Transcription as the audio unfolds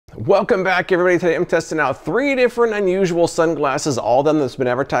Welcome back, everybody. Today I'm testing out 3 different unusual sunglasses, all of them that's been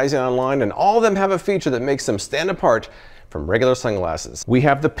advertising online, and all of them have a feature that makes them stand apart from regular sunglasses. We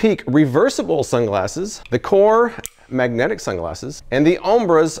have the Peeq reversible sunglasses, the Core magnetic sunglasses, and the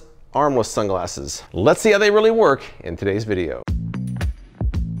Ombraz armless sunglasses. Let's see how they really work in today's video.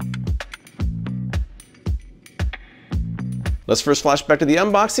 Let's first flash back to the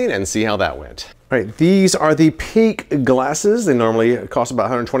unboxing and see how that went. All right, these are the Peeq glasses. They normally cost about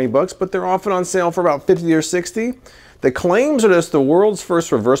 120 bucks, but they're often on sale for about 50 or 60. The claims are this the world's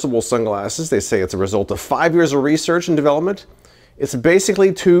first reversible sunglasses. They say it's a result of 5 years of research and development. It's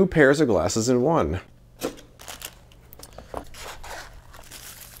basically 2 pairs of glasses in one.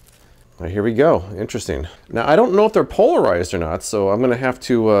 All right, here we go. Interesting. Now, I don't know if they're polarized or not, so I'm gonna have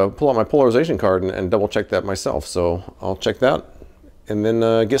to pull out my polarization card and double check that myself. So I'll check that and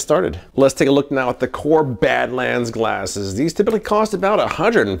then get started. Let's take a look now at the Core Badlands glasses. These typically cost about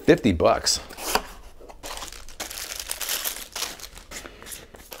 150 bucks.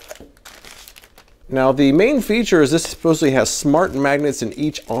 Now, the main feature is this supposedly has smart magnets in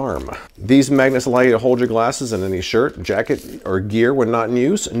each arm. These magnets allow you to hold your glasses in any shirt, jacket, or gear when not in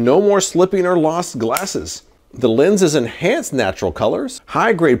use. No more slipping or lost glasses. The lens is enhanced natural colors,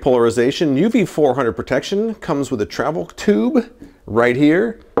 high-grade polarization, UV 400 protection, comes with a travel tube right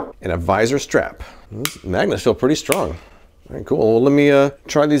here, and a visor strap. These magnets feel pretty strong. All right, cool. Well, let me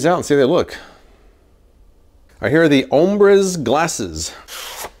try these out and see how they look. All right, here are the Ombraz glasses.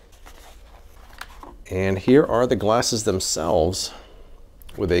 And here are the glasses themselves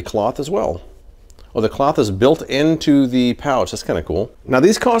with a cloth as well. Oh, the cloth is built into the pouch. That's kind of cool. Now,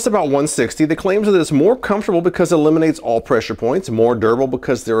 these cost about $160. The claims are that it's more comfortable because it eliminates all pressure points, more durable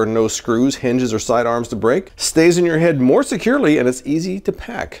because there are no screws, hinges, or sidearms to break, stays in your head more securely, and it's easy to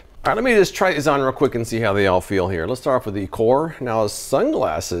pack. All right, let me just try these on real quick and see how they all feel here. Let's start off with the Core. Now,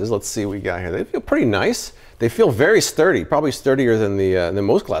 sunglasses, let's see what we got here. They feel pretty nice. They feel very sturdy, probably sturdier than than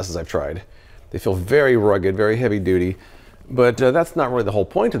most glasses I've tried. They feel very rugged, very heavy duty. But that's not really the whole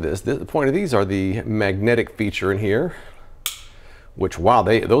point of this. The point of these are the magnetic feature in here, which, wow,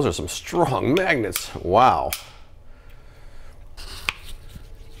 those are some strong magnets. Wow.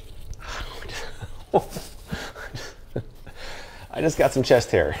 I just got some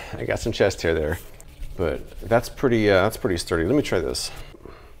chest hair. I got some chest hair there, but that's pretty sturdy. Let me try this.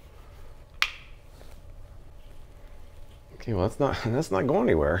 Okay, well, that's not going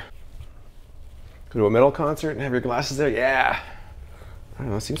anywhere. Go to a metal concert and have your glasses there? Yeah. I don't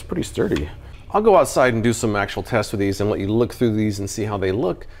know, it seems pretty sturdy. I'll go outside and do some actual tests with these and let you look through these and see how they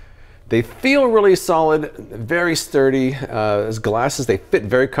look. They feel really solid, very sturdy. As glasses, they fit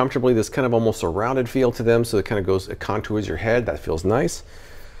very comfortably. There's kind of almost a rounded feel to them, so it kind of it contours your head. That feels nice.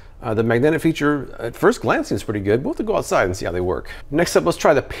 The magnetic feature, at first glance, seems pretty good. We'll have to go outside and see how they work. Next up, let's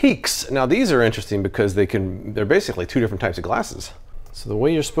try the Peeqs. Now, these are interesting because they're basically 2 different types of glasses. So the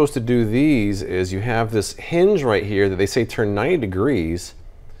way you're supposed to do these is you have this hinge right here that they say turn 90 degrees.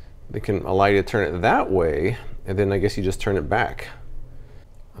 They can allow you to turn it that way, and then I guess you just turn it back.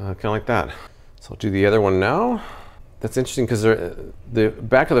 Kind of like that. So I'll do the other one now. That's interesting because the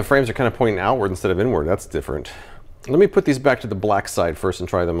back of the frames are kind of pointing outward instead of inward. That's different. Let me put these back to the black side first and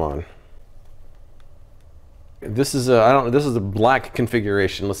try them on. This is this is a black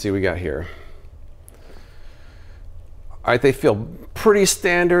configuration. Let's see what we got here. All right, they feel pretty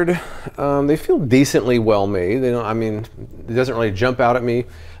standard. They feel decently well made. They don't, I mean, it doesn't really jump out at me.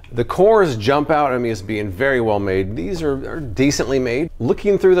 The Cores jump out at me as being very well made. These are decently made.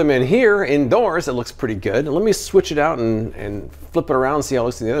 Looking through them in here, indoors, it looks pretty good. Let me switch it out and flip it around and see how it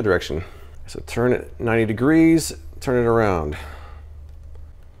looks in the other direction. So turn it 90 degrees, turn it around.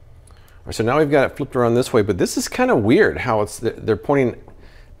 All right, so now we've got it flipped around this way, but this is kind of weird how they're pointing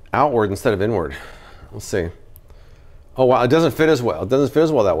outward instead of inward. Let's see. Oh wow, it doesn't fit as well. It doesn't fit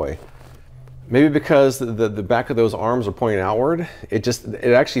as well that way. Maybe because the back of those arms are pointing outward, it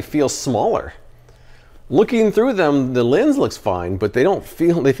actually feels smaller. Looking through them, the lens looks fine, but they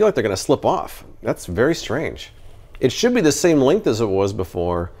feel like they're gonna slip off. That's very strange. It should be the same length as it was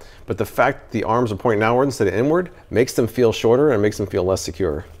before, but the fact that the arms are pointing outward instead of inward makes them feel shorter and makes them feel less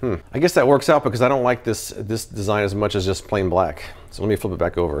secure. I guess that works out because I don't like this design as much as just plain black. So let me flip it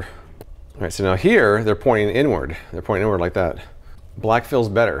back over. All right, so now here, they're pointing inward. They're pointing inward like that. Black feels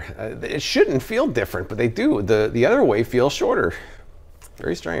better. It shouldn't feel different, but they do. The other way feels shorter.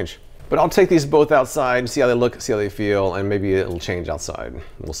 Very strange. But I'll take these both outside, see how they look, see how they feel, and maybe it'll change outside.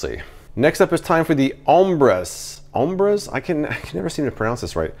 We'll see. Next up is time for the Ombraz. Ombraz? I can never seem to pronounce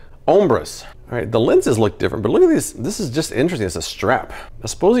this right. Ombraz. All right, the lenses look different, but look at this. This is just interesting. It's a strap. I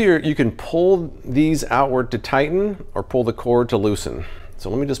suppose you can pull these outward to tighten or pull the cord to loosen. So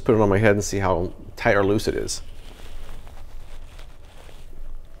let me just put it on my head and see how tight or loose it is.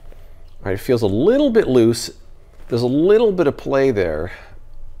 All right, it feels a little bit loose. There's a little bit of play there.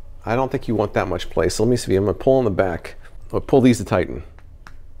 I don't think you want that much play. So let me see, I'm gonna pull on the back. I'll pull these to tighten.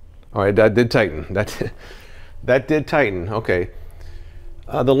 All right, that did tighten. That did tighten, okay.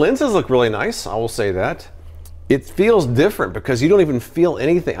 The lenses look really nice, I will say that. It feels different because you don't even feel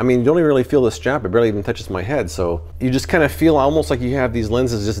anything. I mean, you don't even really feel the strap. It barely even touches my head. So you just kind of feel almost like you have these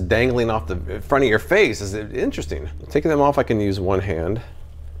lenses just dangling off the front of your face. Is it interesting? Taking them off, I can use one hand.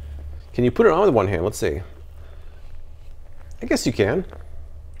 Can you put it on with one hand? Let's see. I guess you can.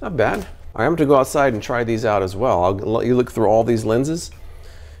 Not bad. All right, I'm gonna go outside and try these out as well. I'll let you look through all these lenses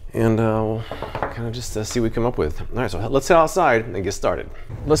and we'll kind of just see what we come up with. All right, so let's head outside and get started.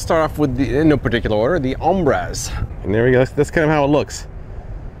 Let's start off with the, in no particular order, the Ombraz. And there we go, that's kind of how it looks.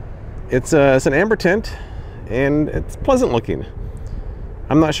 It's an amber tint and it's pleasant looking.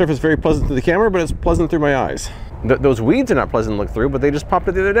 I'm not sure if it's very pleasant to the camera, but it's pleasant through my eyes. Those weeds are not pleasant to look through, but they just popped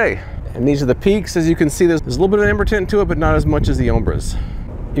it the other day. And these are the Peeqs. As you can see, there's a little bit of amber tint to it, but not as much as the Ombraz.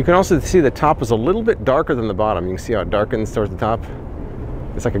 You can also see the top is a little bit darker than the bottom. You can see how it darkens towards the top.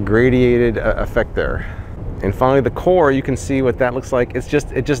 It's like a gradiated effect there. And finally, the core, you can see what that looks like. It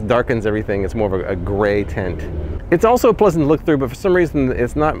just darkens everything. It's more of a gray tint. It's also pleasant to look through, but for some reason,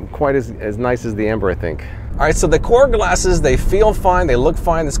 it's not quite as nice as the amber, I think. All right, so the core glasses, they feel fine, they look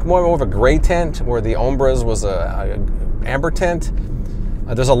fine. It's more of a gray tint, where the Ombraz was a amber tint.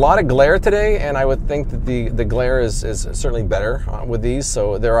 There's a lot of glare today, and I would think that the glare is certainly better with these.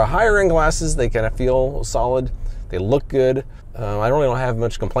 So there are higher end glasses. They kind of feel solid. They look good. I really don't have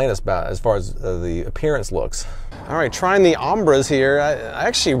much complaint about as far as the appearance looks. All right, trying the Ombraz here. I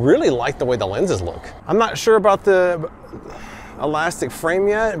actually really like the way the lenses look. I'm not sure about the elastic frame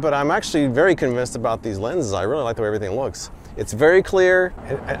yet, but I'm actually very convinced about these lenses. I really like the way everything looks. It's very clear.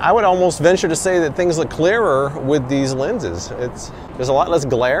 I would almost venture to say that things look clearer with these lenses. There's a lot less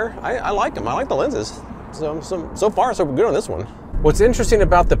glare. I like them. I like the lenses. So far, so good on this one. What's interesting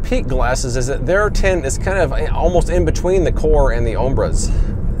about the Peeq glasses is that their tint is kind of almost in between the core and the Ombraz.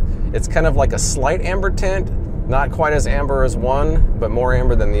 It's kind of like a slight amber tint, not quite as amber as one, but more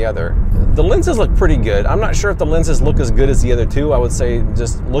amber than the other. The lenses look pretty good. I'm not sure if the lenses look as good as the other two. I would say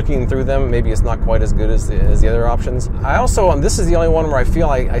just looking through them, maybe it's not quite as good as the other options. I also, this is the only one where I feel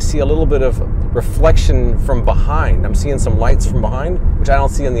I see a little bit of reflection from behind. I'm seeing some lights from behind, which I don't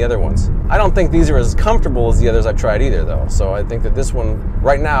see in the other ones. I don't think these are as comfortable as the others I've tried either, though. So I think that this one,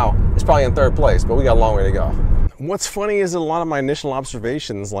 right now, is probably in third place, but we got a long way to go. What's funny is that a lot of my initial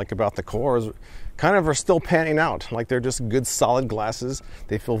observations, like about the cores, kind of are still panning out. Like they're just good, solid glasses.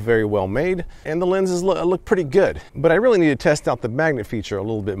 They feel very well made, and the lenses look pretty good. But I really need to test out the magnet feature a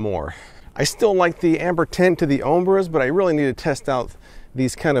little bit more. I still like the amber tint to the Ombraz, but I really need to test out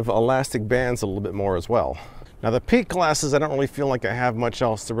these kind of elastic bands a little bit more as well. Now the Peeq glasses, I don't really feel like I have much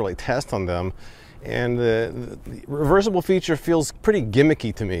else to really test on them, and the reversible feature feels pretty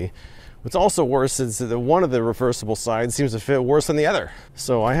gimmicky to me. What's also worse is that one of the reversible sides seems to fit worse than the other.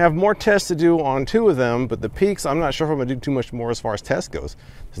 So I have more tests to do on two of them, but the Peeqs, I'm not sure if I'm gonna do too much more as far as test goes.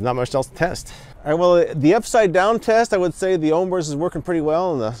 There's not much else to test. All right, well, the upside down test, I would say the Ombraz is working pretty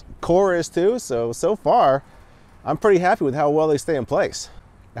well, and the core is too. So far, I'm pretty happy with how well they stay in place.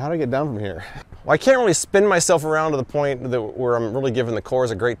 Now, how do I get down from here? Well, I can't really spin myself around to the point where I'm really giving the cores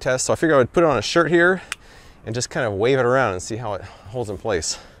a great test, so I figured I would put it on a shirt here and just kind of wave it around and see how it holds in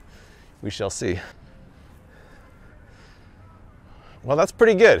place. We shall see. Well, that's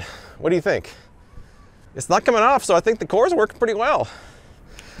pretty good. What do you think? It's not coming off, so I think the cores are working pretty well.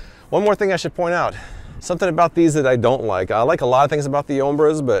 One more thing I should point out. Something about these that I don't like. I like a lot of things about the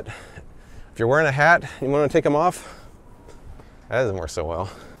Ombraz, but if you're wearing a hat and you want to take them off, that doesn't work so well.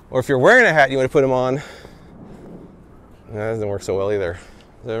 Or if you're wearing a hat and you want to put them on, that doesn't work so well either.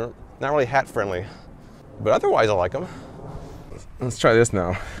 They're not really hat friendly, but otherwise I like them. Let's try this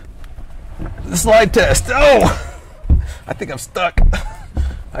now. The slide test. Oh, I think I'm stuck.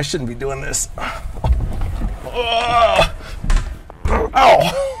 I shouldn't be doing this. Oh.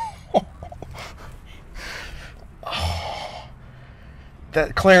 Ow. Oh.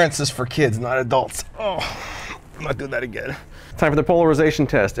 That clearance is for kids, not adults. Oh, I'm not doing that again. Time for the polarization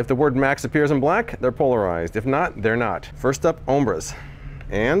test. If the word max appears in black, they're polarized. If not, they're not. First up, Ombraz.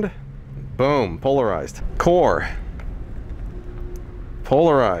 And boom, polarized. Core.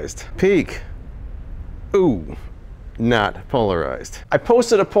 Polarized. Peeq. Ooh. not polarized. I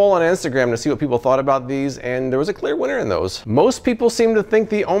posted a poll on Instagram to see what people thought about these, and there was a clear winner in those. Most people seem to think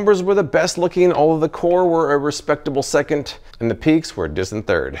the Ombraz were the best looking, although the Core were a respectable second, and the Peeqs were a distant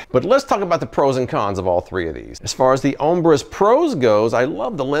third. But let's talk about the pros and cons of all three of these. As far as the Ombraz pros goes, I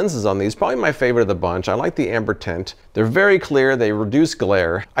love the lenses on these, probably my favorite of the bunch. I like the amber tint. They're very clear, they reduce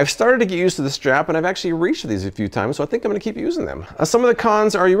glare. I've started to get used to the strap, and I've actually reached these a few times, so I think I'm gonna keep using them. Some of the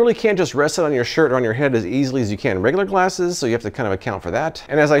cons are you really can't just rest it on your shirt or on your head as easily as you can regular glasses, so you have to kind of account for that.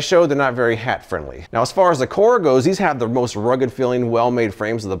 And as I showed, they're not very hat friendly. Now, as far as the Core goes, these have the most rugged feeling, well-made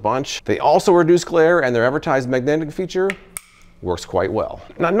frames of the bunch. They also reduce glare, and their advertised magnetic feature works quite well.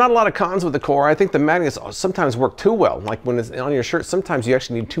 Now, not a lot of cons with the Core. I think the magnets sometimes work too well. Like when it's on your shirt, sometimes you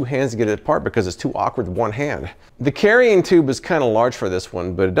actually need two hands to get it apart because it's too awkward with one hand. The carrying tube is kind of large for this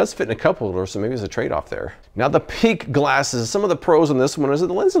one, but it does fit in a cup holder, so maybe there's a trade-off there. Now, the Peeq glasses, some of the pros on this one is that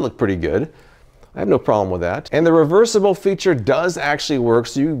the lenses look pretty good. I have no problem with that. And the reversible feature does actually work,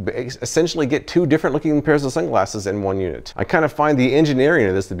 so you essentially get two different looking pairs of sunglasses in one unit. I kind of find the engineering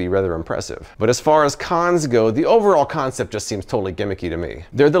of this to be rather impressive. But as far as cons go, the overall concept just seems totally gimmicky to me.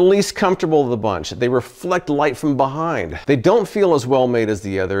 They're the least comfortable of the bunch. They reflect light from behind. They don't feel as well made as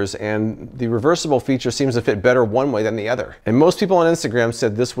the others, and the reversible feature seems to fit better one way than the other. And most people on Instagram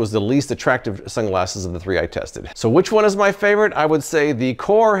said this was the least attractive sunglasses of the three I tested. So which one is my favorite? I would say the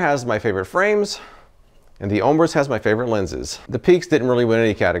Core has my favorite frames, and the Ombraz has my favorite lenses. The Peeqs didn't really win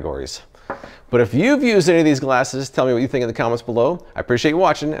any categories. But if you've used any of these glasses, tell me what you think in the comments below. I appreciate you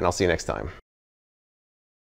watching, and I'll see you next time.